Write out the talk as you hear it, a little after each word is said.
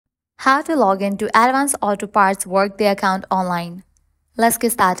How to log into Advance Auto Parts Workday account online. Let's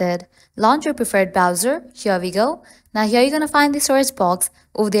get started. Launch your preferred browser. Here we go. Now here you're going to find the search box.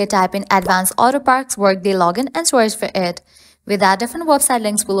 Over there type in Advance Auto Parts Workday login and search for it. With that, different website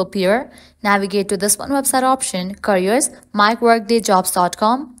links will appear. Navigate to this one website option, careers,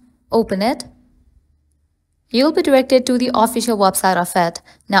 myworkdayjobs.com. Open it. You'll be directed to the official website of it.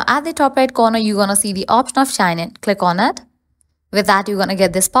 Now at the top right corner, you're going to see the option of sign in. Click on it. With that, you're going to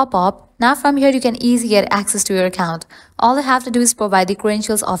get this pop-up. Now from here, you can easily get access to your account. All you have to do is provide the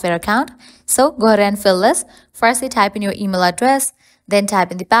credentials of your account. So go ahead and fill this. Firstly, type in your email address, then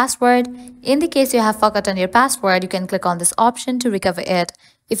type in the password. In the case you have forgotten your password, you can click on this option to recover it.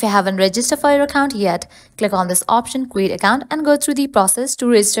 If you haven't registered for your account yet, click on this option, create account, and go through the process to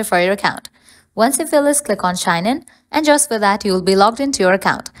register for your account. Once you fill this, click on sign in, and just for that, you will be logged into your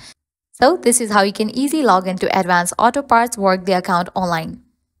account. So this is how you can easily log into Advance Auto Parts Workday account online.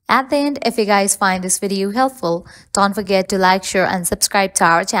 At the end, if you guys find this video helpful, don't forget to like, share and subscribe to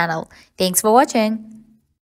our channel. Thanks for watching.